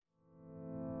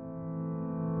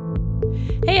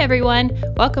Hey everyone,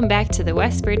 welcome back to the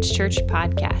Westbridge Church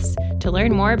podcast. To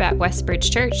learn more about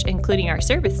Westbridge Church, including our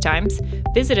service times,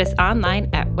 visit us online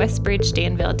at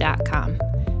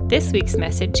westbridgedanville.com. This week's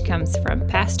message comes from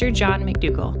Pastor John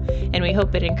McDougall, and we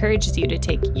hope it encourages you to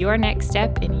take your next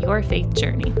step in your faith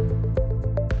journey.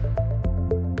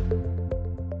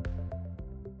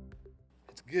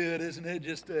 It's good, isn't it,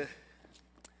 just to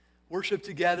worship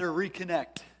together,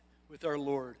 reconnect with our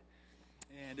Lord.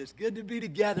 And it's good to be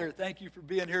together. Thank you for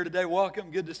being here today.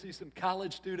 Welcome. Good to see some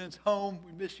college students home.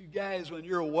 We miss you guys when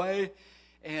you're away.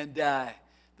 And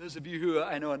those of you who,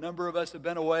 I know a number of us have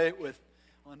been away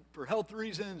for health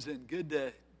reasons, and good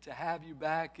to have you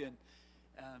back. And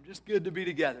just good to be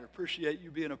together. Appreciate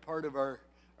you being a part of our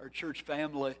church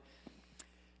family.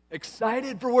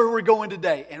 Excited for where we're going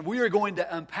today. And we are going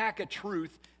to unpack a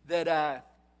truth that,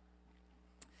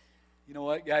 you know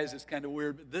what, guys, it's kind of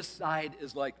weird, but this side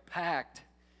is like packed.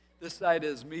 This side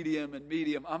is medium and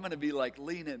medium. I'm going to be like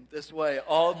leaning this way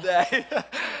all day.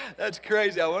 That's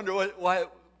crazy. I wonder why.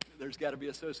 There's got to be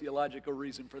a sociological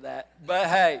reason for that. But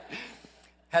hey,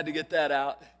 had to get that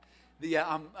out.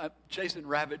 I'm chasing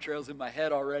rabbit trails in my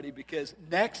head already because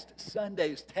next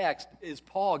Sunday's text is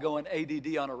Paul going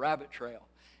ADD on a rabbit trail.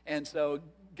 And so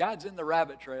God's in the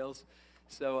rabbit trails.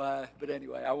 So, but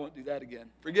anyway, I won't do that again.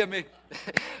 Forgive me.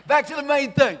 Back to the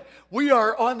main thing. We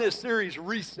are on this series,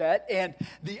 Reset, and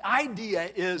the idea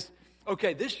is,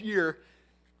 okay, this year,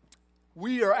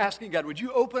 we are asking God, would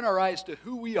you open our eyes to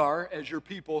who we are as your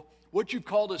people, what you've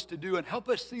called us to do, and help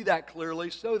us see that clearly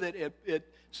so that it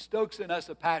stokes in us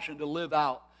a passion to live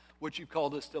out what you've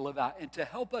called us to live out. And to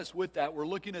help us with that, we're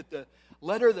looking at the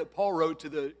letter that Paul wrote to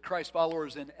the Christ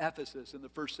followers in Ephesus in the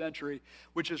first century,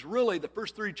 which is really, the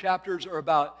first 3 chapters are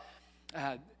about,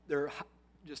 they're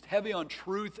just heavy on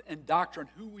truth and doctrine,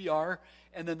 who we are.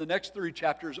 And then the next 3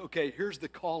 chapters, okay, here's the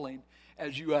calling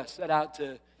as you set out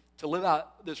to live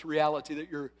out this reality that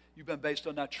you've been based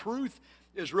on. Now, truth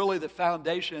is really the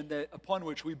foundation upon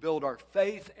which we build our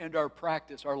faith and our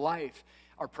practice, our life.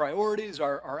 Our priorities,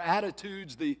 our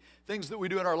attitudes, the things that we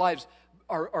do in our lives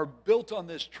are built on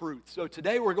this truth. So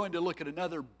today we're going to look at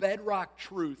another bedrock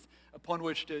truth upon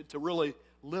which to really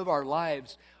live our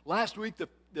lives. Last week,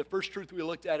 the first truth we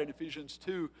looked at in Ephesians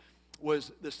 2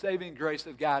 was the saving grace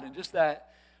of God, and just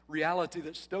that reality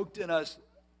that stoked in us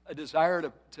a desire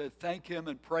to thank Him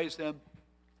and praise Him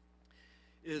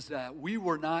is that we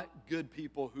were not good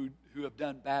people who have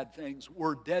done bad things.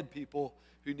 We're dead people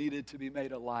who needed to be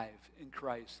made alive in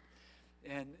Christ.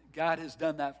 And God has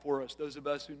done that for us, those of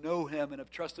us who know Him and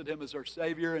have trusted Him as our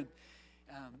Savior. And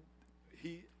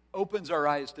He opens our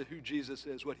eyes to who Jesus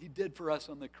is, what He did for us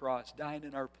on the cross, dying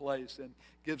in our place, and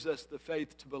gives us the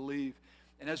faith to believe.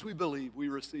 And as we believe, we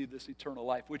receive this eternal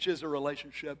life, which is a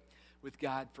relationship with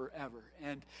God forever.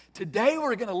 And today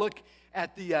we're going to look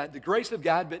at the grace of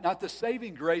God, but not the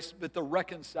saving grace, but the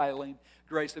reconciling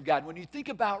grace of God. When you think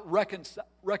about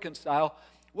reconcile,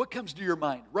 what comes to your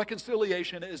mind?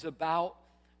 Reconciliation is about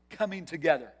coming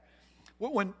together.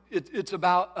 When it's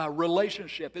about a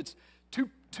relationship. It's two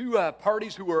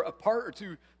parties who are apart, or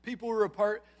 2 people who are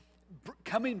apart,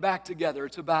 coming back together.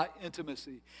 It's about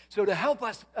intimacy. So to help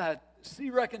us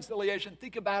see reconciliation,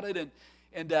 think about it,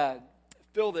 and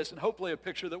fill this, and hopefully a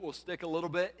picture that will stick a little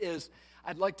bit is,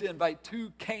 I'd like to invite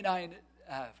 2 canine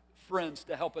friends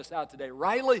to help us out today.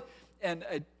 Riley and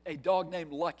a dog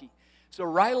named Lucky. So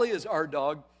Riley is our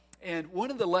dog, and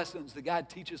one of the lessons that God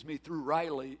teaches me through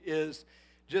Riley is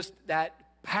just that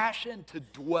passion to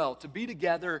dwell, to be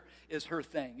together is her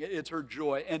thing. It's her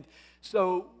joy. And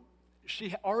so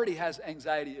she already has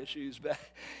anxiety issues, but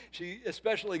she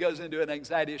especially goes into an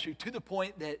anxiety issue to the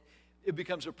point that it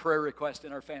becomes a prayer request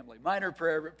in our family. Minor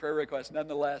prayer request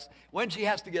nonetheless, when she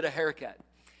has to get a haircut.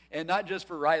 And not just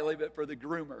for Riley, but for the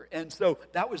groomer. And so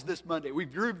that was this Monday. We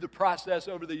grew the process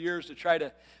over the years to try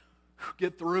to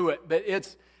get through it. But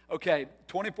it's, okay,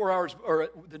 24 hours, or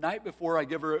the night before I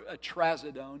give her a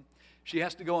trazodone. She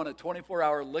has to go on a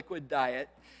 24-hour liquid diet.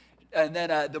 And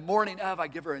then the morning of, I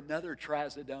give her another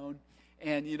trazodone.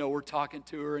 And, you know, we're talking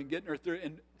to her and getting her through.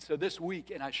 And so this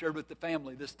week, and I shared with the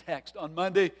family this text. On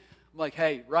Monday, I'm like,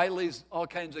 hey, Riley's all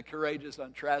kinds of courageous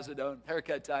on trazodone,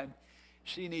 haircut time.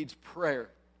 She needs prayer,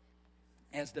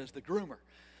 as does the groomer.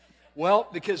 Well,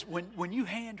 because when you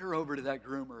hand her over to that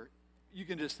groomer, you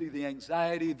can just see the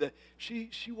anxiety.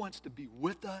 She wants to be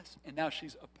with us, and now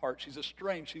she's apart. She's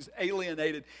estranged. She's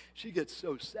alienated. She gets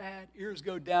so sad. Ears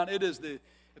go down. It is the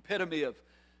epitome of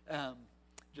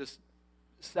just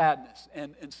sadness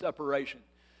and separation.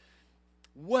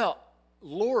 Well,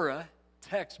 Laura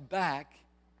texts back,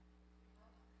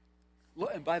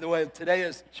 And by the way, today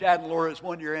is Chad and Laura's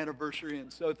 1-year anniversary,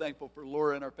 and so thankful for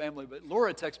Laura and our family. But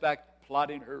Laura texts back,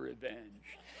 plotting her revenge.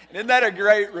 And isn't that a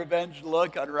great revenge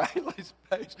look on Riley's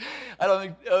face? I don't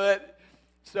think that.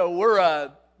 So we're,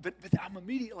 but I'm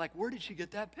immediately like, where did she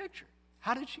get that picture?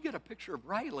 How did she get a picture of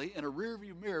Riley in a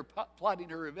rearview mirror plotting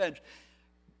her revenge?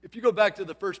 If you go back to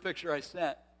the first picture I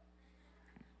sent,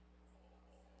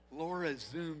 Laura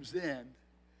zooms in,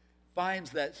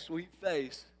 finds that sweet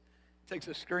face, takes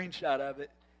a screenshot of it,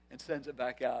 and sends it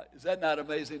back out. Is that not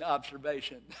amazing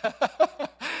observation?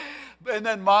 And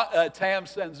then Tam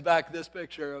sends back this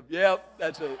picture of, yep,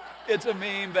 it's a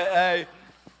meme, but hey,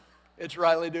 it's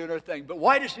Riley doing her thing. But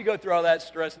why does she go through all that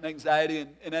stress and anxiety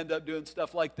and end up doing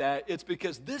stuff like that? It's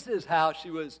because this is how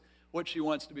what she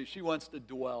wants to be. She wants to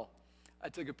dwell. I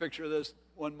took a picture of this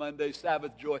one Monday,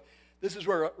 Sabbath joy. This is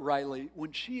where Riley,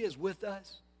 when she is with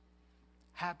us,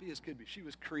 happy as could be. She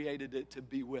was created to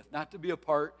be with, not to be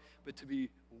apart, but to be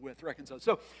with, reconciled.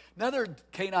 So another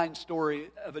canine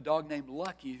story of a dog named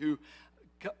Lucky, who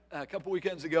a couple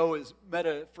weekends ago met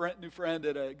a new friend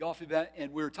at a golf event,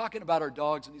 and we were talking about our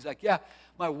dogs, and he's like, yeah,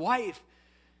 my wife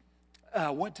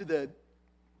went to the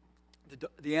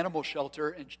animal shelter,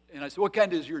 and I said, what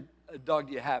kind is your dog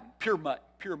do you have? Pure mutt.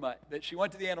 That she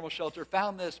went to the animal shelter,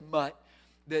 found this mutt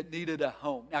that needed a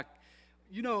home. Now,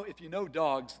 if you know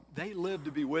dogs, they live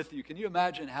to be with you. Can you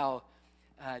imagine how,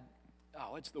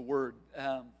 what's the word?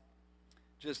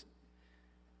 Just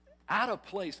out of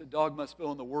place a dog must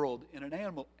feel in the world in an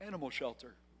animal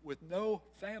shelter with no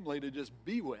family to just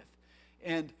be with.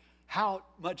 And how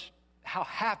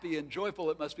happy and joyful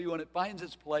it must be when it finds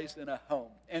its place in a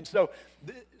home. And so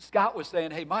Scott was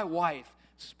saying, hey, my wife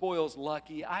spoils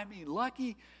Lucky. I mean,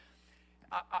 Lucky,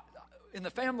 in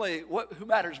the family, who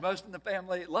matters most in the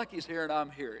family? Lucky's here and I'm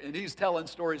here. And he's telling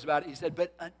stories about it. He said,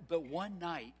 but one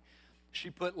night, she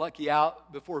put Lucky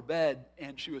out before bed,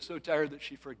 and she was so tired that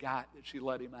she forgot that she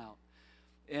let him out.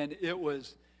 And it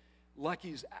was,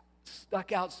 Lucky's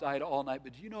stuck outside all night.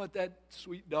 But do you know what that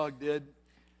sweet dog did?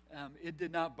 It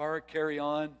did not bark, carry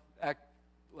on, act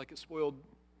like a spoiled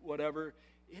whatever.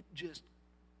 It just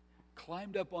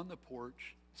climbed up on the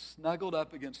porch, snuggled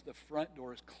up against the front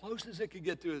door as close as it could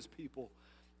get to his people,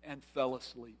 and fell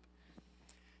asleep.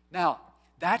 Now,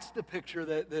 that's the picture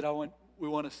that we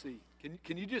want to see.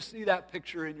 Can you just see that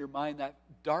picture in your mind, that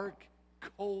dark,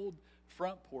 cold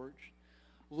front porch?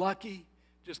 Lucky,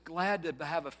 just glad to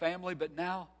have a family, but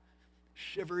now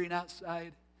shivering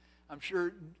outside. I'm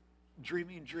sure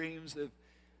dreaming dreams of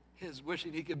his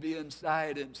wishing he could be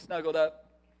inside and snuggled up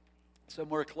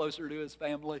somewhere closer to his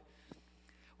family.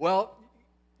 Well,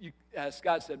 as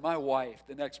Scott said, my wife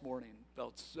the next morning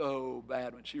felt so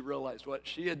bad when she realized what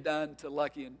she had done to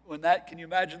Lucky. And can you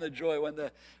imagine the joy when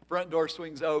the front door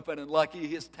swings open and Lucky,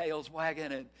 his tail's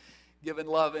wagging and giving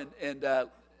love. And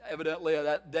evidently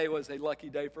that day was a lucky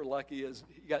day for Lucky as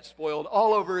he got spoiled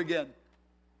all over again.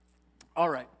 All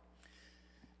right.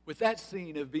 With that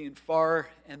scene of being far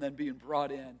and then being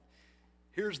brought in,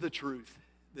 here's the truth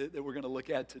that we're going to look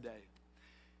at today.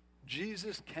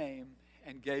 Jesus came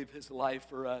and gave his life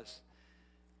for us,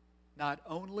 not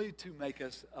only to make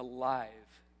us alive,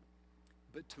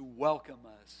 but to welcome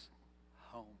us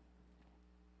home.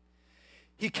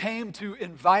 He came to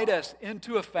invite us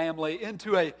into a family,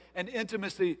 into an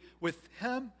intimacy with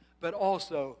him, but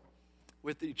also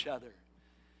with each other.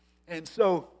 And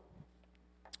so,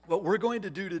 what we're going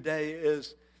to do today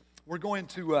is we're going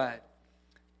to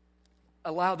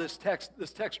allow this text.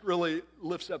 This text really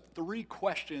lifts up 3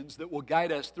 questions that will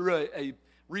guide us through a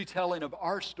retelling of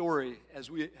our story as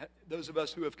those of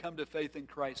us who have come to faith in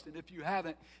Christ. And if you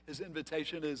haven't, his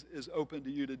invitation is open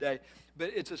to you today.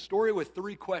 But it's a story with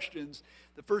 3 questions.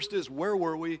 The first is, where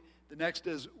were we? The next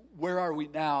is, where are we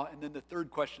now? And then the third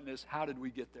question is, how did we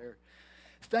get there?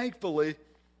 Thankfully,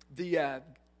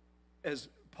 as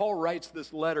Paul writes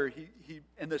this letter, he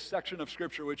in this section of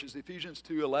Scripture, which is Ephesians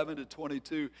 2:11 to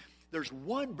 22, there's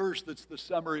one verse that's the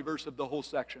summary verse of the whole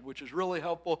section, which is really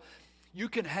helpful. You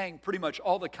can hang pretty much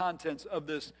all the contents of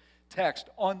this text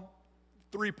on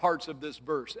 3 parts of this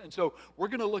verse. And so we're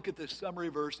going to look at this summary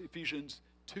verse, Ephesians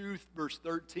 2, verse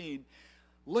 13.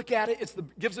 Look at it.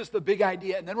 Gives us the big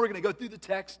idea. And then we're going to go through the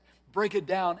text, break it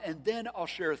down, and then I'll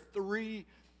share 3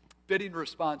 fitting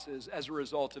responses as a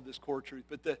result of this core truth.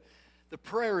 But the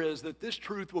prayer is that this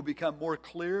truth will become more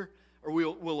clear, or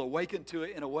we'll awaken to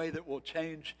it in a way that will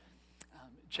change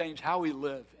how we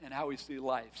live and how we see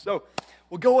life. So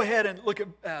we'll go ahead and look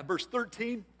at verse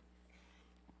 13.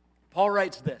 Paul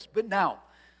writes this, but now.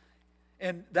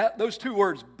 And those 2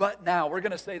 words, but now, we're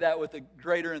going to say that with a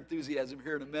greater enthusiasm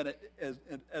here in a minute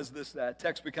as this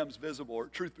text becomes visible, or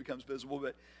truth becomes visible.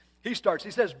 But He starts,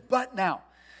 he says, "But now,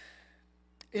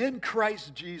 in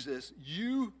Christ Jesus,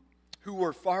 you who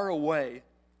were far away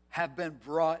have been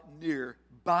brought near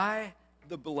by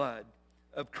the blood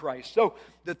of Christ." So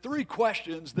the three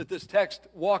questions that this text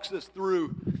walks us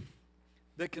through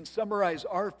that can summarize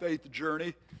our faith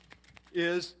journey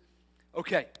is,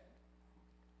 okay,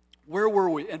 where were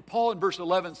we? And Paul in verse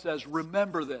 11 says,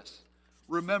 remember this.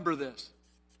 Remember this.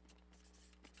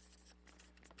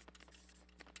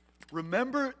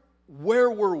 Remember, where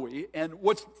were we? And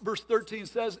what's verse 13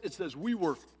 says? It says, we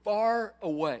were far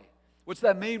away. What's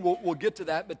that mean? We'll get to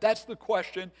that, but that's the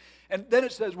question. And then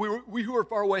it says, we who are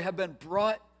far away have been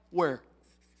brought where?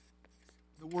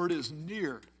 The word is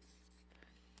near.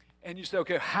 And you say,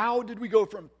 okay, how did we go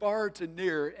from far to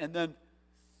near? And then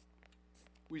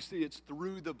we see it's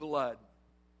through the blood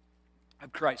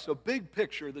of Christ. So big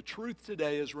picture, the truth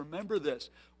today is, remember this.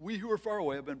 We who are far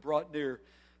away have been brought near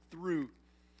through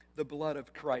the blood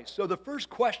of Christ. So the first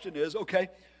question is, okay,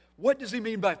 what does he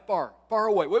mean by far? Far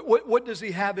away. What does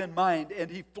he have in mind? And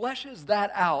he fleshes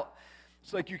that out.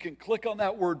 It's like you can click on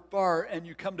that word far and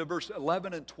you come to verse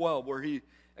 11 and 12 where he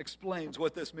explains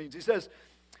what this means. He says,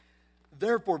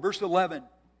 therefore, verse 11,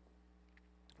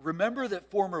 remember that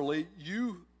formerly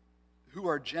you who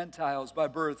are Gentiles by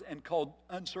birth and called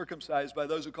uncircumcised by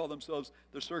those who call themselves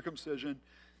the circumcision,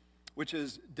 which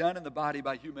is done in the body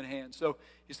by human hands. So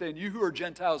he's saying you who are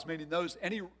Gentiles, meaning those,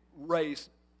 any race,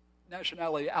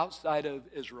 nationality outside of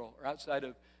Israel or outside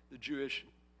of the Jewish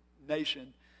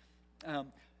nation.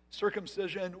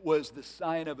 Circumcision was the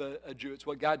sign of a Jew. It's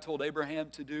what God told Abraham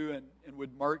to do and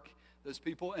would mark those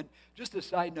people. And just a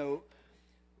side note,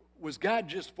 was God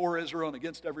just for Israel and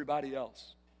against everybody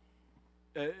else?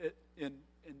 And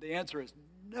the answer is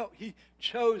no. He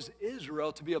chose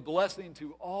Israel to be a blessing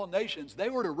to all nations. They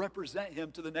were to represent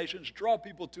him to the nations, draw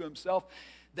people to himself.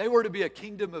 They were to be a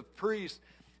kingdom of priests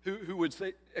who would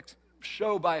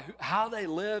show by how they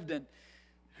lived and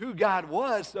who God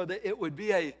was, so that it would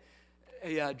be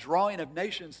a drawing of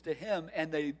nations to him,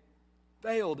 and they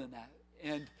failed in that.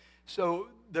 And so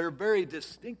their very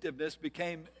distinctiveness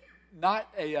became not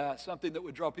something that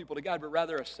would draw people to God, but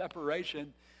rather a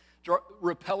separation,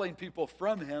 repelling people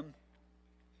from him.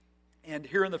 And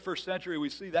here in the first century, we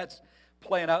see that's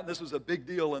playing out, and this was a big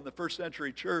deal in the first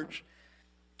century church.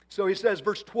 So he says,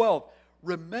 verse 12,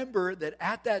 remember that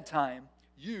at that time,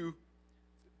 you,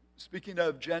 speaking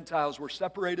of Gentiles, were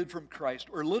separated from Christ,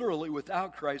 or literally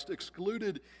without Christ,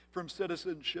 excluded from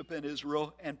citizenship in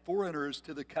Israel, and foreigners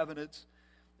to the covenants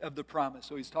of the promise.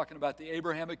 So he's talking about the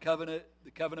Abrahamic covenant,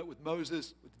 the covenant with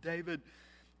Moses, with David.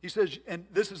 He says, and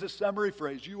this is a summary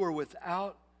phrase, you are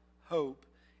without hope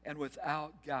and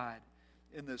without God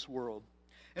in this world.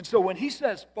 And so when he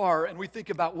says far, and we think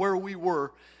about where we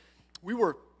were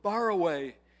far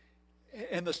away,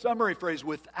 and the summary phrase,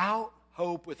 without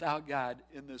hope, without God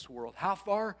in this world. How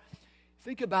far?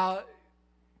 Think about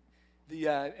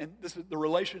and this is the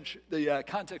relationship, the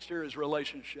context here is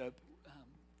relationship.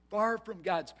 Far from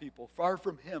God's people, far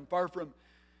from him, far from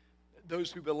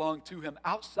those who belong to him,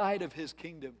 outside of his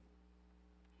kingdom.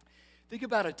 Think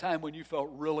about a time when you felt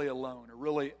really alone or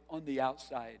really on the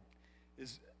outside.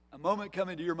 Is a moment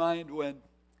coming to your mind when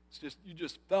you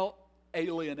just felt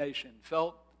alienation,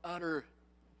 felt utter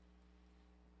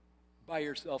by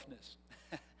yourselfness?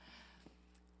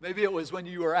 Maybe it was when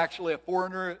you were actually a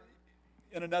foreigner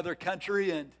in another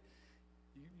country and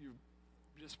you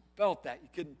just felt that. You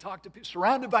couldn't talk to people,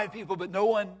 surrounded by people, but no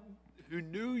one who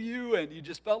knew you, and you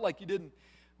just felt like you didn't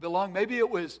belong. Maybe it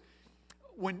was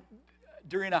when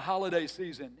during a holiday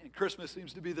season, and Christmas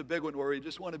seems to be the big one, where we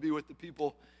just want to be with the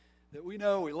people that we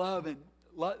know, we love, and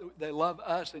they love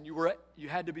us, and you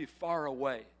had to be far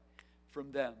away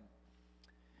from them.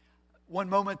 One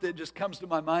moment that just comes to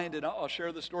my mind, and I'll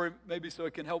share the story maybe so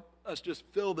it can help us just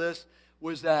fill this,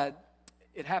 was that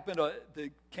it happened at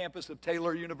the campus of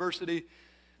Taylor University,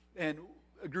 and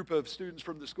a group of students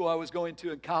from the school I was going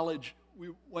to in college, we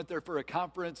went there for a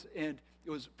conference, and it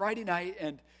was Friday night,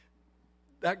 and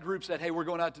that group said, hey, we're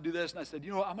going out to do this, and I said,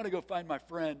 you know what, I'm going to go find my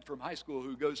friend from high school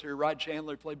who goes here, Rod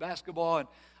Chandler, played basketball, and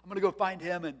I'm going to go find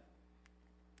him and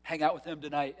hang out with him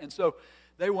tonight. And so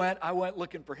they went, I went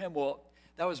looking for him. Well,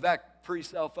 that was back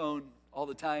pre-cell phone all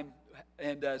the time,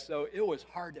 and so it was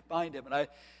hard to find him. And I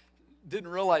didn't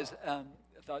realize, I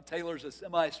thought Taylor's a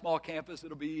semi-small campus.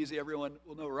 It'll be easy. Everyone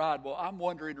will know Rod. Well, I'm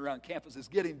wandering around campus. It's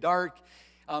getting dark,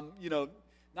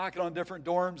 knocking on different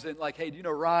dorms and like, hey, do you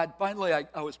know Rod? Finally,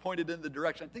 I was pointed in the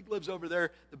direction. I think lives over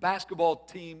there. The basketball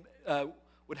team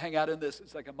would hang out in this.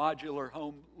 It's like a modular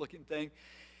home-looking thing.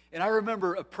 And I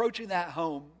remember approaching that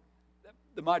home,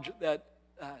 that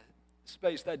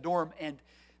space, that dorm, and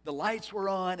the lights were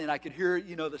on, and I could hear,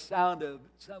 the sounded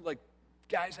like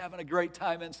guys having a great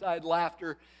time inside,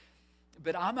 laughter.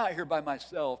 But I'm out here by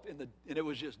myself, and it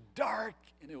was just dark,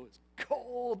 and it was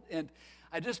cold, and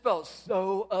I just felt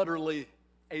so utterly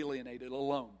alienated,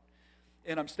 alone.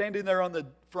 And I'm standing there on the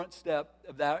front step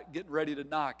of that, getting ready to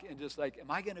knock, and just like, am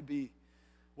I going to be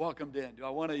welcomed in? Do I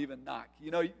want to even knock?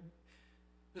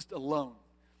 Just alone.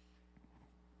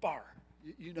 Bar,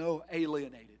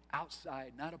 alienated,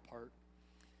 outside, not apart.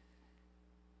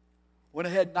 Went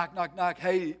ahead, knock, knock, knock.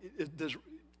 Hey,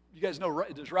 you guys know,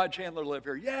 does Rod Chandler live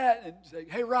here? Yeah. And say,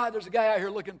 hey, Rod, there's a guy out here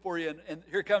looking for you. And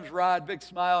here comes Rod, big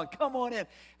smile, and come on in.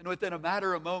 And within a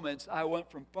matter of moments, I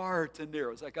went from far to near.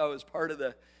 It was like I was part of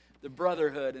the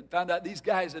brotherhood, and found out these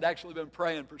guys had actually been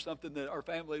praying for something that our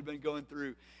family had been going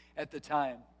through at the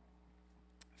time.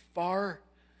 Far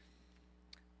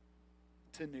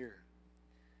to near.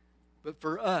 But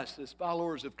for us as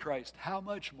followers of Christ, how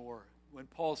much more when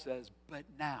Paul says, but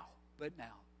now,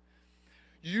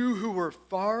 you who were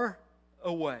far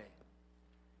away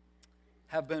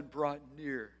have been brought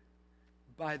near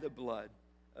by the blood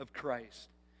of Christ.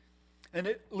 And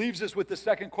it leaves us with the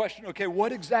second question. Okay,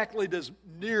 what exactly does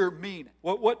near mean?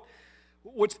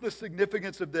 What's the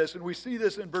significance of this? And we see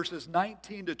this in verses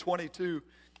 19 to 22.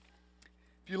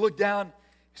 If you look down,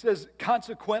 he says,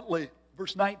 consequently,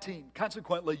 verse 19,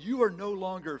 consequently, you are no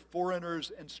longer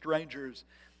foreigners and strangers,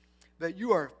 but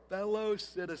you are fellow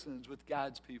citizens with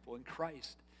God's people in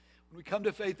Christ. When we come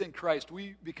to faith in Christ,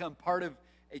 we become part of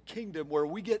a kingdom where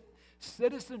we get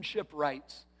citizenship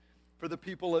rights for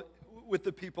with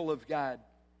the people of God.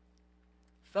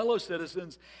 Fellow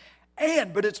citizens,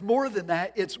 but it's more than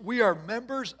that. We are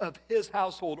members of His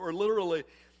household, or literally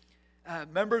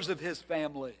members of His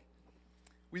family.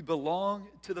 We belong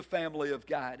to the family of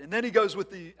God. And then he goes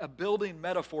with a building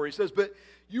metaphor. He says, but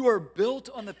you are built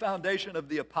on the foundation of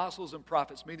the apostles and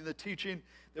prophets, meaning the teaching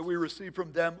that we receive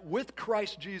from them, with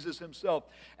Christ Jesus Himself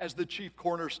as the chief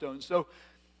cornerstone. So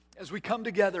as we come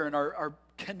together and our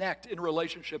connect in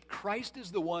relationship, Christ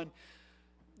is the one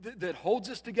that holds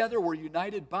us together. We're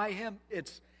united by Him.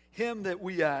 It's Him that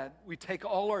we take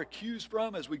all our cues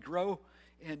from as we grow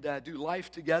and do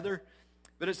life together.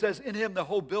 But it says, in Him the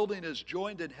whole building is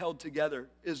joined and held together,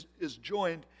 is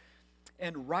joined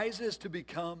and rises to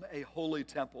become a holy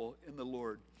temple in the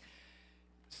Lord.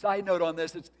 Side note on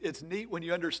this, it's neat when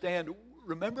you understand.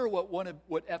 Remember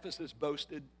what Ephesus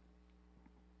boasted?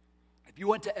 If you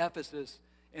went to Ephesus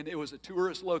and it was a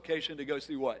tourist location to go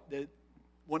see what?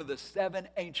 One of the 7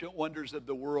 ancient wonders of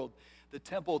the world, the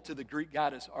temple to the Greek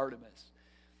goddess Artemis.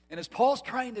 And as Paul's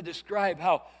trying to describe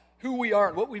who we are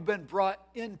and what we've been brought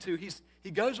into,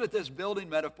 he goes with this building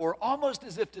metaphor almost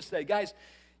as if to say, guys,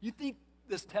 you think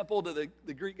this temple to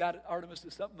the Greek god Artemis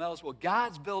is something else? Well,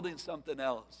 God's building something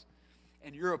else,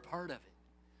 and you're a part of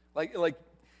it.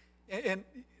 And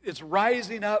it's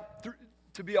rising up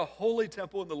to be a holy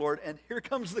temple in the Lord. And here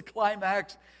comes the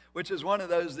climax, which is one of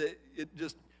those that it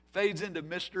just fades into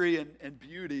mystery and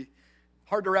beauty.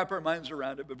 Hard to wrap our minds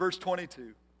around it, but verse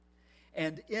 22.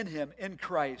 And in Him, in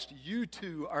Christ, you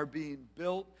two are being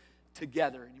built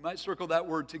together. And you might circle that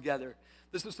word together.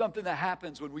 This is something that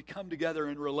happens when we come together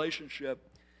in relationship.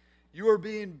 You are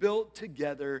being built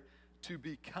together to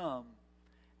become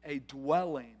a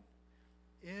dwelling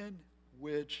in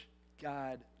which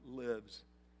God lives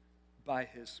by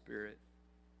His Spirit.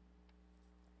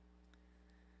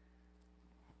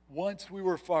 Once we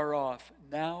were far off,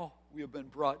 now we have been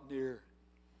brought near.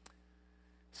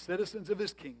 Citizens of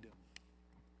His kingdom,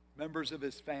 members of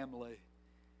His family.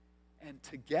 And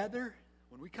together,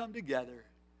 when we come together,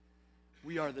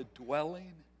 we are the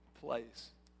dwelling place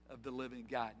of the living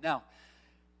God. Now,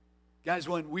 guys,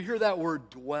 when we hear that word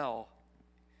dwell,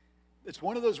 it's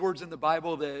one of those words in the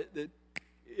Bible that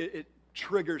it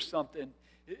triggers something.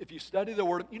 If you study the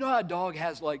word, you know how a dog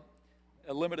has like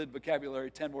a limited vocabulary,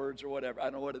 10 words or whatever, I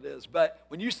don't know what it is. But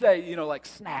when you say, like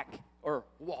snack or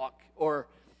walk, or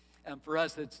for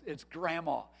us, it's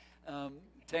grandma.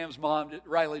 Tam's mom,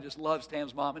 Riley just loves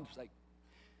Tam's mom. And it's like,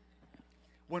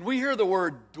 when we hear the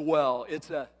word dwell,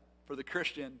 for the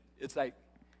Christian, it's like,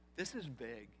 this is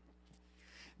big.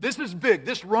 This is big.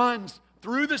 This runs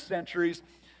through the centuries,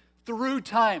 through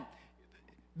time.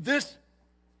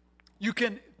 You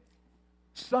can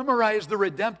summarize the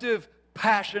redemptive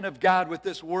passion of God with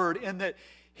this word in that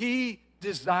He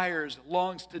desires,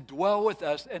 longs to dwell with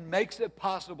us and makes it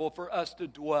possible for us to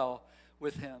dwell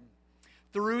with Him.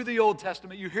 Through the Old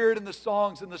Testament, you hear it in the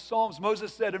songs. In the Psalms,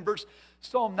 Moses said in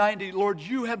Psalm 90, Lord,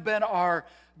 you have been our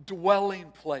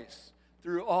dwelling place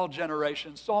through all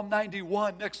generations. Psalm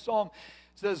 91, next psalm,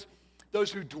 says,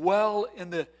 those who dwell in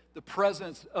the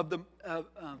presence of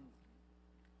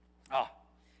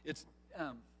It's,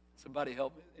 somebody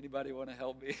help me. Anybody want to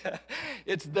help me?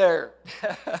 It's there.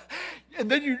 And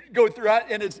then you go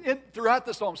throughout, and it's throughout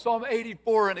the Psalm, Psalm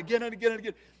 84, and again and again and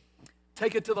again.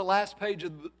 Take it to the last page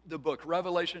of the book,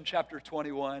 Revelation chapter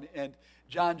 21, and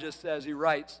John just says, he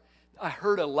writes, I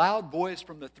heard a loud voice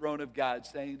from the throne of God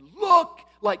saying,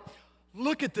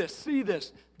 look at this, see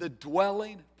this. The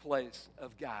dwelling place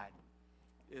of God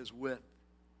is with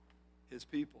his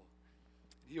people.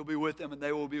 He'll be with them, and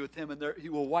they will be with him, and he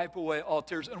will wipe away all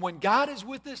tears. And when God is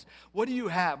with us, what do you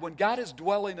have? When God is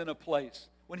dwelling in a place,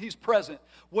 when he's present,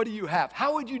 what do you have?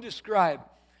 How would you describe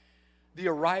the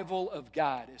arrival of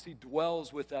God as he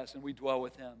dwells with us and we dwell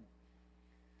with him?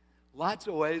 Lots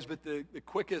of ways, but the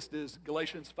quickest is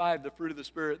Galatians 5, the fruit of the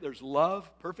Spirit. There's love,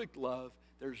 perfect love.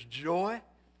 There's joy.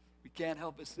 We can't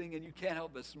help but sing, and you can't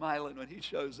help but smiling when he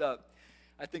shows up.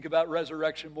 I think about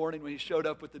resurrection morning when he showed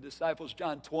up with the disciples,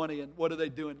 John 20, and what are they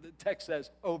doing? The text says,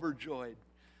 overjoyed.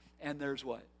 And there's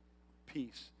what?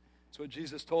 Peace. That's what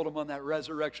Jesus told them on that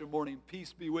resurrection morning.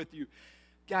 Peace be with you.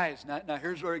 Guys, now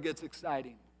here's where it gets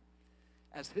exciting.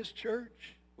 As his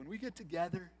church, when we get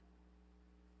together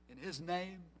in his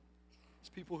name, as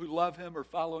people who love him or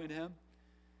following him,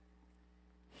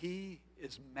 he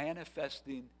is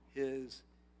manifesting his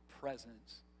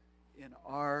presence in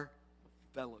our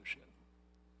fellowship.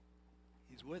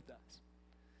 He's with us.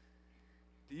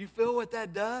 Do you feel what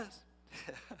that does?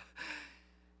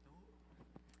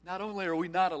 Not only are we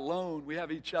not alone, we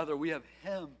have each other, we have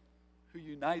him who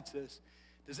unites us.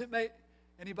 Does it make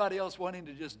anybody else wanting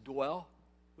to just dwell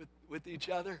with each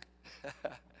other?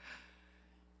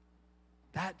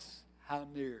 That's how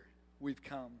near we've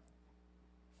come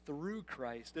through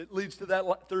Christ. It leads to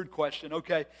that third question.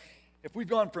 Okay, if we've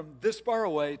gone from this far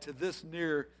away to this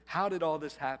near, how did all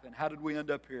this happen? How did we end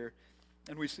up here?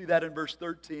 And we see that in verse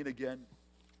 13 again,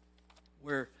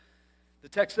 where the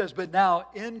text says, but now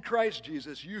in Christ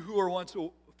Jesus, you who are once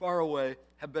far away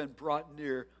have been brought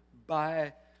near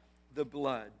by the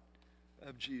blood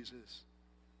of Jesus.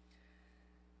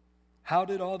 How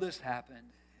did all this happen?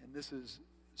 And this is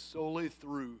solely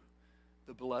through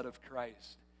the blood of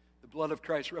Christ. The blood of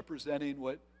Christ representing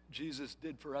what Jesus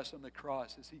did for us on the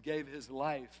cross as he gave his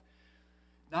life,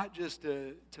 not just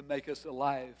to make us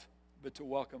alive, but to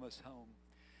welcome us home.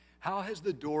 How has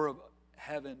the door of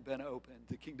heaven been opened,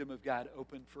 the kingdom of God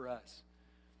opened for us?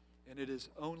 And it is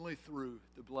only through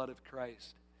the blood of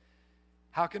Christ.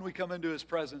 How can we come into his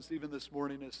presence even this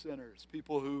morning as sinners?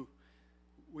 People who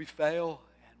we fail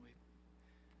and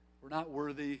we're not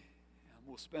worthy. And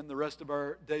we'll spend the rest of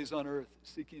our days on earth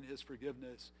seeking his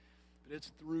forgiveness. But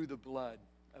it's through the blood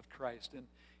of Christ. And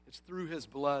it's through his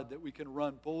blood that we can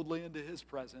run boldly into his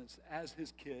presence as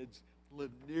his kids,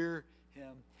 live near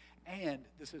him. And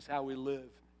this is how we live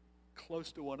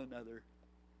close to one another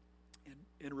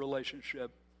in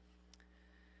relationship.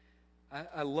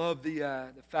 I love the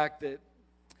fact that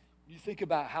you think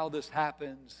about how this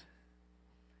happens,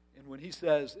 and when he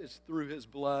says it's through his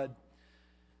blood,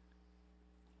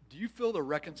 do you feel the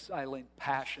reconciling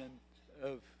passion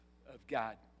of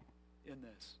God in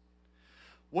this?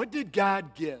 What did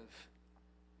God give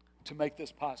to make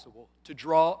this possible, to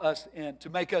draw us in, to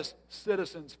make us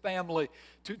citizens, family,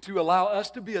 to allow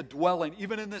us to be a dwelling,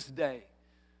 even in this day?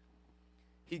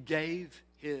 He gave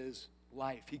his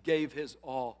life. He gave his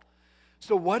all.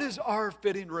 So what is our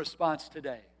fitting response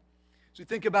today? As we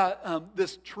think about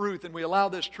this truth and we allow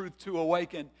this truth to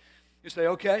awaken, you say,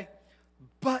 okay,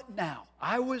 but now,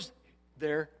 I was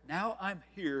there, now I'm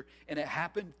here, and it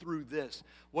happened through this.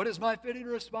 What is my fitting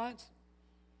response?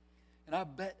 And I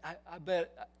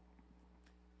bet,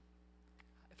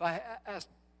 if I asked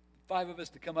 5 of us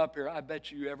to come up here, I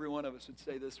bet you every one of us would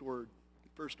say this word.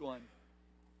 The first one,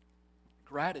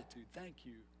 gratitude, thank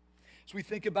you. As we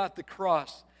think about the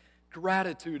cross,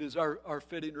 gratitude is our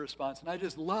fitting response. And I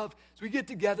just love, as we get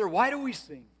together, why do we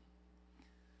sing?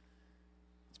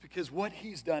 It's because what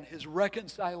he's done, his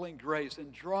reconciling grace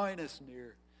and drawing us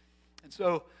near. And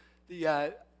so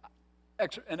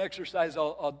an exercise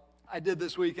I did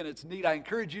this week, and it's neat. I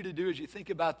encourage you to do as you think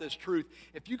about this truth.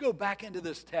 If you go back into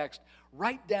this text,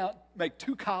 write down, make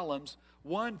 2 columns,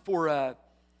 one for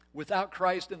without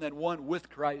Christ and then one with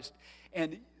Christ.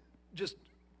 And just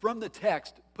from the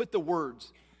text, put the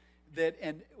words.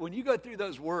 And when you go through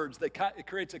those words, it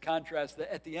creates a contrast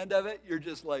that at the end of it, you're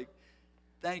just like,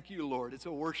 thank you, Lord. It's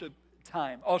a worship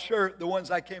time. I'll share the ones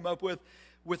I came up with.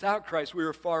 Without Christ, we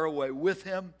are far away. With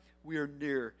him, we are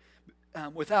near.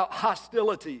 Without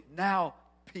hostility, now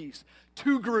peace.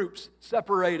 Two groups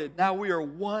separated. Now we are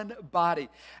one body.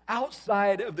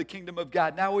 Outside of the kingdom of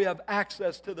God. Now we have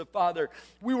access to the Father.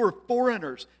 We were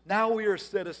foreigners. Now we are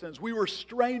citizens. We were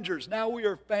strangers. Now we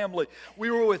are family. We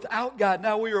were without God.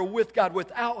 Now we are with God.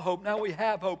 Without hope. Now we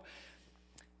have hope.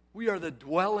 We are the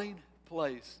dwelling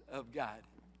place of God.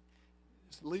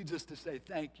 This leads us to say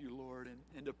thank you, Lord,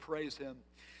 and to praise Him.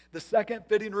 The second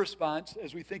fitting response,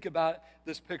 as we think about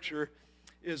this picture,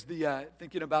 is the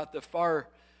thinking about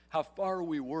how far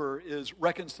we were, is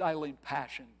reconciling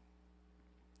passion.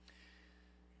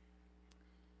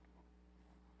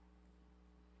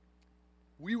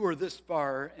 We were this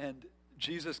far, and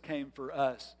Jesus came for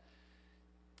us.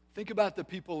 Think about the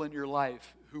people in your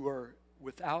life who are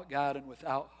without God and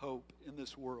without hope in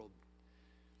this world.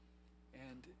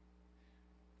 And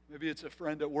maybe it's a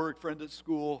friend at work, friend at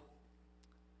school.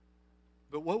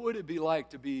 But what would it be like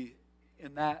to be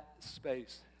in that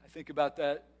space? I think about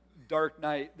that dark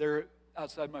night there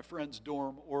outside my friend's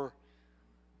dorm, or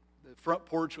the front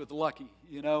porch with Lucky,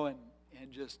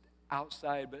 and just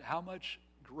outside. But how much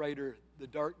greater the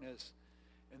darkness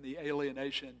and the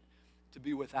alienation to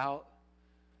be without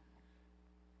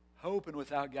hope and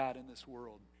without God in this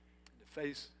world, and to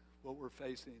face what we're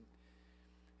facing.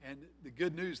 And the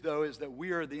good news, though, is that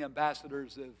we are the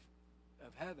ambassadors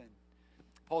of heaven.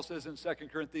 Paul says in 2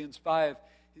 Corinthians 5,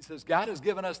 he says, God has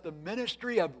given us the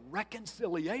ministry of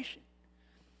reconciliation.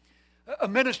 A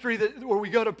ministry where we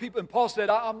go to people, and Paul said,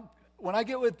 when I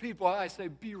get with people, I say,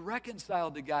 be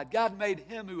reconciled to God. God made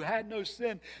Him who had no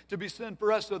sin to be sin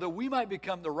for us so that we might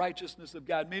become the righteousness of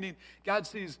God, meaning God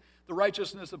sees the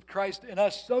righteousness of Christ in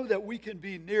us so that we can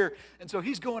be near. And so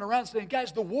He's going around saying,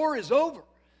 guys, the war is over.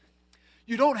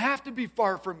 You don't have to be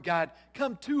far from God.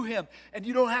 Come to Him. And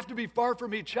you don't have to be far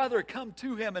from each other. Come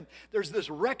to Him. And there's this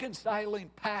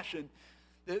reconciling passion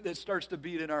that starts to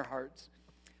beat in our hearts.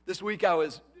 This week I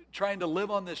was trying to live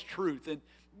on this truth. And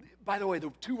by the way,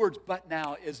 the two words but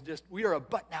now is just, we are a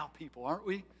but now people, aren't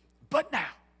we? But now.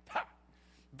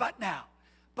 But now.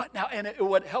 But now. And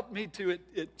what helped me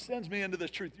it sends me into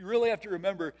this truth. You really have to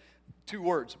remember two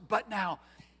words. But now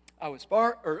I was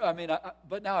far,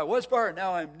 but now I was far and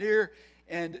now I'm near.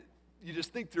 And you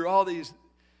just think through all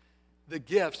the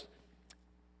gifts.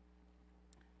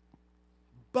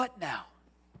 But now,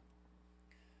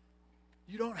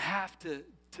 you don't have to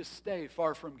stay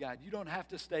far from God. You don't have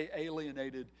to stay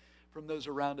alienated from those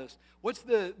around us. What's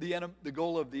the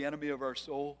goal of the enemy of our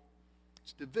soul?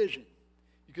 It's division.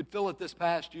 You could fill it this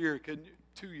past year, couldn't you?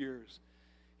 2 years.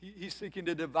 He's seeking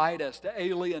to divide us, to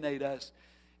alienate us.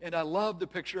 And I love the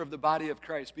picture of the body of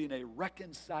Christ being a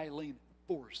reconciling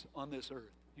force on this earth.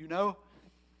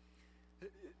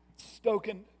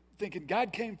 Stoking, thinking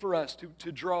God came for us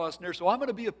to draw us near. So I'm going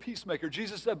to be a peacemaker.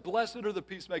 Jesus said, blessed are the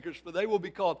peacemakers, for they will be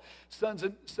called sons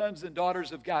and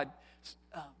daughters of God.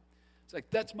 It's like,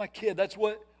 that's my kid. That's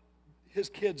what His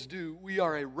kids do. We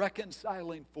are a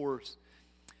reconciling force.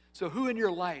 So who in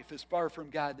your life is far from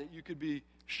God that you could be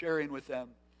sharing with them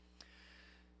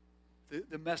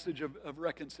the message of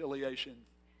reconciliation,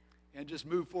 and just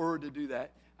move forward to do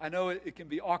that? I know it can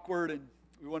be awkward, and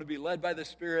we want to be led by the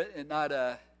Spirit and not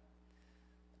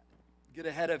get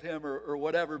ahead of Him or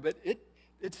whatever, but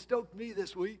it stoked me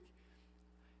this week.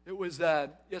 It was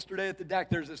yesterday at the DAC.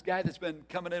 There's this guy that's been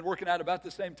coming in, working out about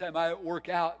the same time I work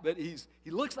out, but he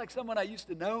looks like someone I used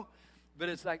to know, but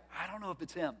it's like, I don't know if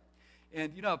it's him.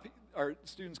 And our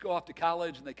students go off to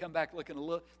college and they come back looking a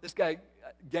little, this guy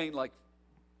gained like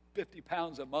 50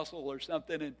 pounds of muscle or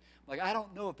something, and I'm like, I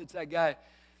don't know if it's that guy.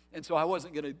 And so I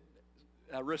wasn't going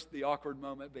to risk the awkward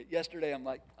moment, but yesterday I'm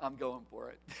like, I'm going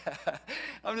for it.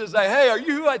 I'm just like, hey, are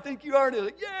you who I think you are? And they're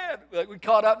like, yeah. Like, we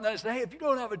caught up, and I said, hey, if you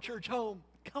don't have a church home,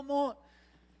 come on.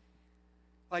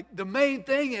 Like, the main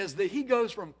thing is that he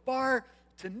goes from far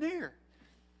to near.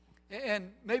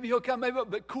 And maybe he'll come,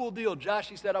 but cool deal. Josh,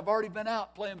 he said, I've already been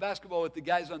out playing basketball with the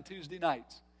guys on Tuesday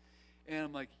nights. And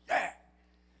I'm like, yeah.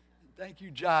 And thank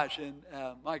you, Josh and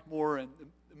Mike Moore and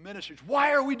the ministers.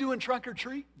 Why are we doing trunk or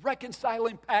treat?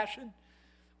 Reconciling passion.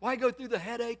 Why go through the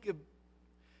headache of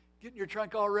getting your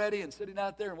trunk all ready and sitting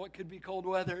out there in what could be cold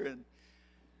weather? And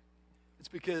it's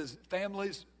because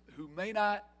families who may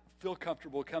not feel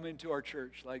comfortable coming to our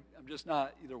church, like, I'm just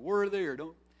not either worthy or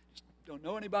don't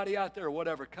know anybody out there or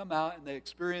whatever, come out and they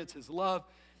experience His love.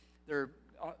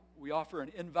 We offer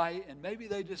an invite, and maybe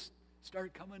they just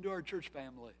start coming to our church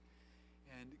family,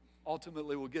 and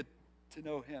ultimately we'll get to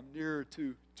know Him nearer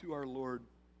to our Lord.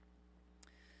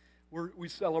 We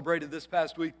celebrated this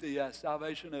past week the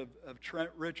salvation of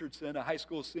Trent Richardson, a high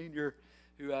school senior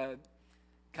who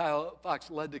Kyle Fox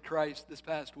led to Christ this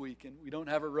past week. And we don't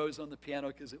have a rose on the piano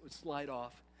because it would slide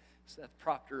off. Seth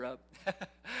propped her up.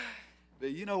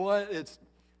 But you know what? It's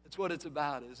what it's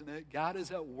about, isn't it? God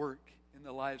is at work in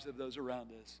the lives of those around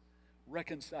us,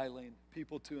 reconciling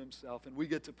people to himself, and we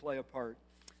get to play a part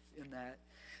in that.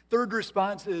 Third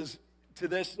response is to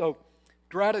this. So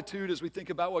gratitude as we think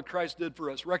about what Christ did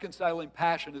for us, reconciling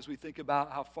passion as we think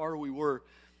about how far we were,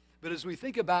 but as we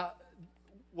think about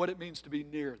what it means to be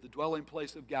near, the dwelling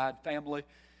place of God, family,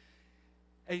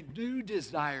 a new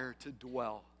desire to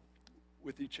dwell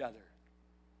with each other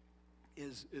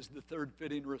is the third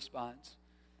fitting response.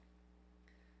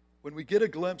 When we get a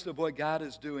glimpse of what God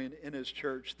is doing in his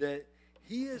church, that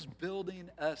he is building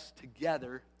us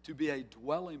together to be a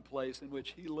dwelling place in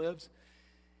which he lives,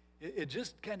 it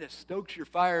just kind of stokes your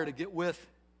fire to get with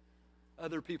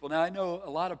other people. Now, I know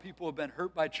a lot of people have been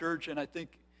hurt by church, and I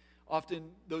think often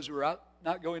those who are out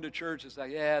not going to church, it's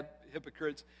like, yeah,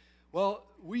 hypocrites. Well,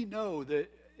 we know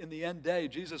that in the end day,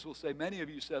 Jesus will say, many of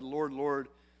you said, Lord, Lord,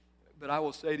 but I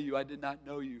will say to you, I did not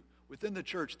know you. Within the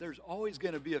church, there's always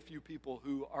going to be a few people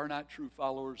who are not true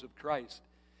followers of Christ.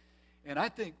 And I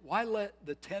think, why let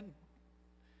the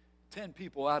 10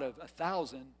 people out of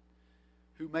 1,000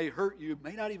 who may hurt you,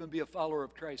 may not even be a follower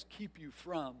of Christ, keep you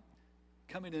from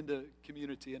coming into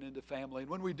community and into family?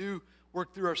 And when we do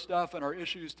work through our stuff and our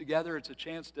issues together, it's a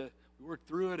chance to work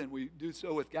through it, and we do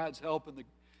so with God's help and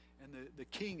the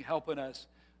King helping us,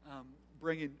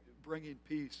 bringing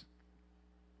peace.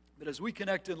 But as we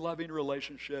connect in loving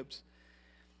relationships,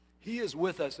 he is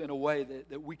with us in a way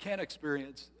that we can't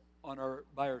experience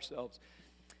by ourselves.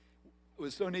 It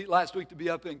was so neat last week to be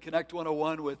up in Connect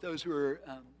 101 with those who are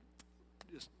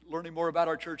just learning more about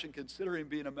our church and considering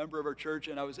being a member of our church.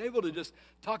 And I was able to just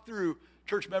talk through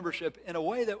church membership in a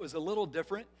way that was a little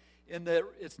different, in that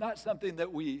it's not something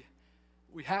that we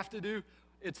have to do.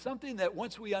 It's something that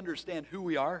once we understand who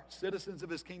we are, citizens of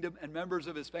his kingdom and members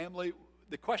of his family,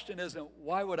 the question isn't,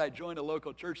 why would I join a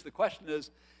local church? The question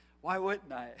is, why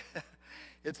wouldn't I?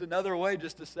 It's another way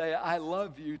just to say, I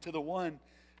love you to the one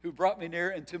who brought me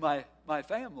near and to my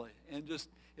family. And just,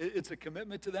 it's a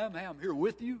commitment to them. Hey, I'm here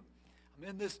with you. I'm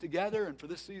in this together. And for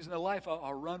this season of life,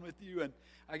 I'll run with you. And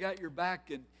I got your back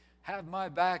and have my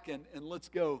back. And let's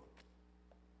go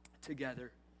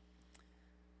together.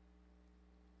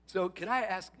 So can I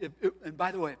ask, and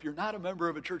by the way, if you're not a member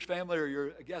of a church family or you're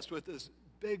a guest with us,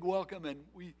 big welcome, and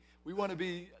we want to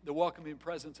be the welcoming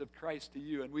presence of Christ to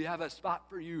you. And we have a spot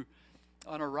for you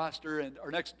on our roster, and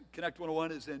our next Connect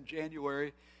 101 is in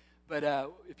January. But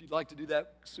if you'd like to do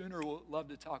that sooner, we'll love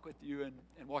to talk with you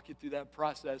and walk you through that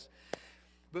process.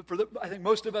 But I think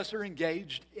most of us are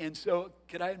engaged, and so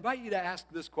could I invite you to ask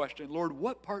this question: Lord,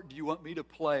 what part do you want me to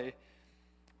play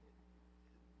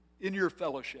in your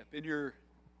fellowship,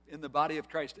 in the body of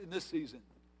Christ in this season?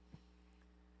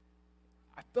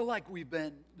 I feel like we've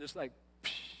been just like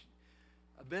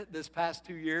a bit this past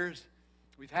 2 years.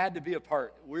 We've had to be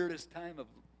apart. Weirdest time of,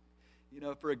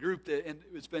 for a group that, and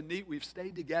it's been neat. We've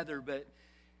stayed together, but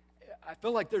I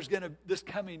feel like this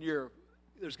coming year,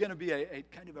 there's going to be a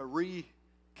kind of a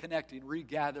reconnecting,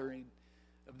 regathering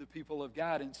of the people of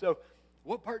God. And so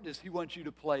what part does he want you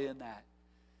to play in that?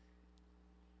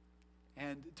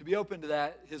 And to be open to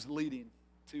that, his leading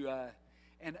to,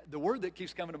 and the word that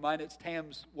keeps coming to mind, it's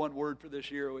Tam's one word for this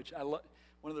year, which I love.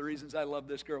 One of the reasons I love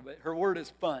this girl, but her word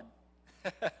is fun.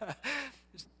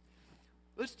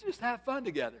 Let's just have fun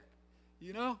together.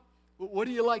 What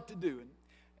do you like to do?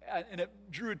 And it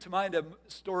drew to mind a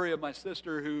story of my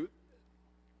sister who,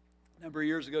 a number of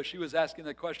years ago, she was asking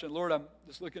the question, Lord, I'm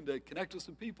just looking to connect with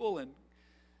some people and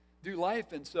do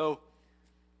life. And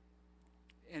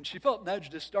she felt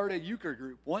nudged to start a euchre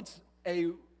group once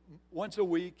a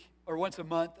week or once a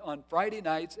month on Friday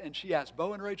nights. And she asked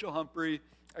Bo and Rachel Humphrey,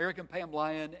 Eric and Pam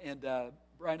Lyon, and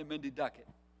Brian and Mindy Duckett.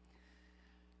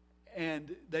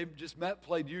 And they just met,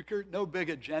 played euchre, no big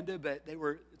agenda, but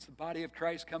it's the body of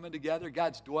Christ coming together.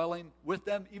 God's dwelling with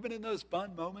them, even in those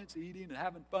fun moments, eating and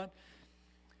having fun.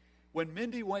 When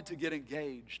Mindy went to get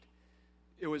engaged,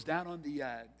 it was down on the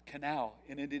canal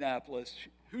in Indianapolis.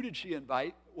 Who did she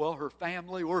invite? Well, her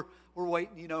family. We're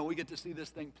waiting, we get to see this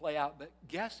thing play out. But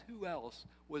guess who else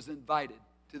was invited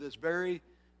to this very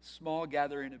small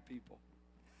gathering of people?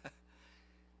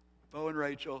 Bo and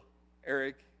Rachel,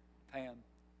 Eric, Pam,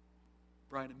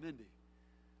 Brian and Mindy.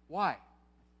 Why?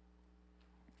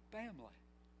 Family.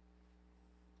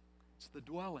 It's the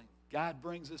dwelling. God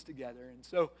brings us together. And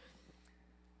so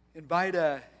invite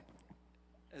as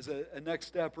a next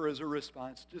step or as a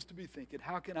response, just to be thinking,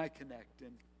 how can I connect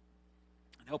and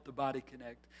help the body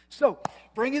connect? So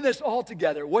bringing this all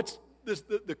together, what's this?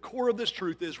 The core of this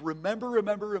truth is remember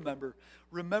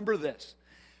this.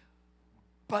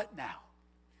 But now.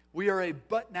 We are a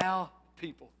but now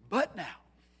people. But now,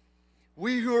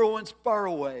 we who were once far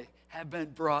away have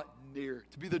been brought near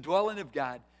to be the dwelling of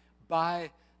God by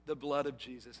the blood of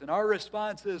Jesus. And our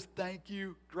response is thank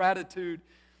you, gratitude.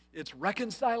 It's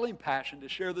reconciling passion to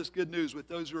share this good news with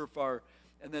those who are far,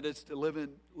 and that it's to live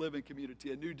in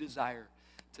community, a new desire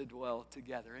to dwell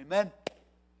together. Amen?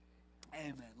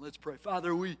 Amen. Let's pray.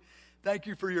 Father, we thank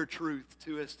you for your truth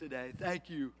to us today. Thank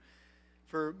you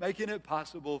for making it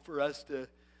possible for us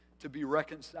to be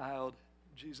reconciled,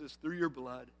 Jesus, through your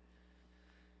blood,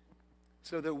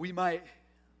 so that we might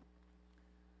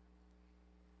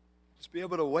just be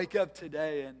able to wake up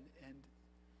today and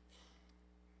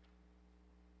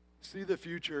see the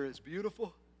future as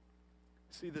beautiful,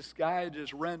 see the sky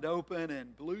just rend open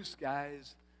and blue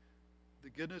skies, the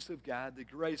goodness of God, the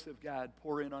grace of God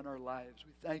pour in on our lives.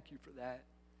 We thank you for that.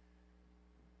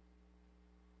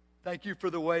 Thank you for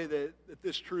the way that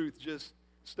this truth just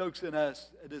stokes in us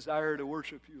a desire to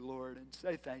worship you, Lord, and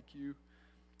say thank you.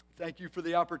 Thank you for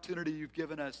the opportunity you've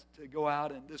given us to go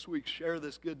out and this week share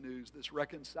this good news, this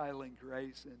reconciling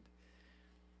grace. And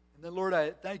then, Lord,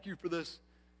 I thank you for this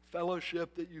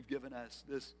fellowship that you've given us,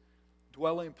 this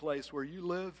dwelling place where you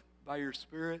live by your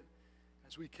Spirit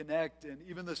as we connect and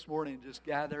even this morning just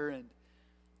gather. And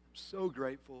I'm so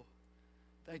grateful.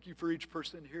 Thank you for each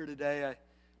person here today. I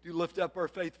do lift up our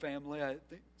faith family. I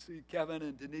see Kevin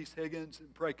and Denise Higgins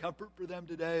and pray comfort for them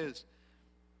today as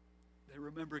they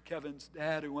remember Kevin's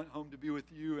dad who went home to be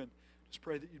with you, and just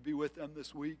pray that you'd be with them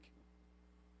this week.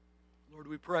 Lord,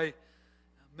 we pray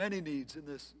many needs in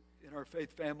our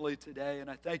faith family today, and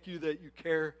I thank you that you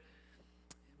care,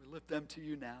 and we lift them to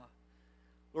you now.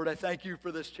 Lord, I thank you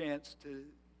for this chance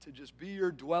to just be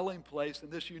your dwelling place in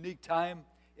this unique time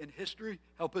in history.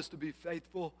 Help us to be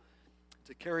faithful,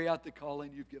 to carry out the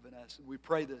calling you've given us, and we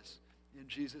pray this in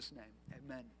Jesus' name.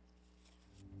 Amen.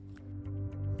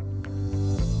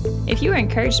 If you were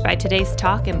encouraged by today's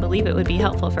talk and believe it would be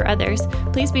helpful for others,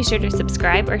 please be sure to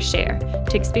subscribe or share.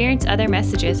 To experience other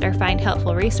messages or find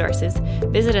helpful resources,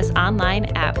 visit us online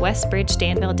at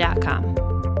westbridgedanville.com.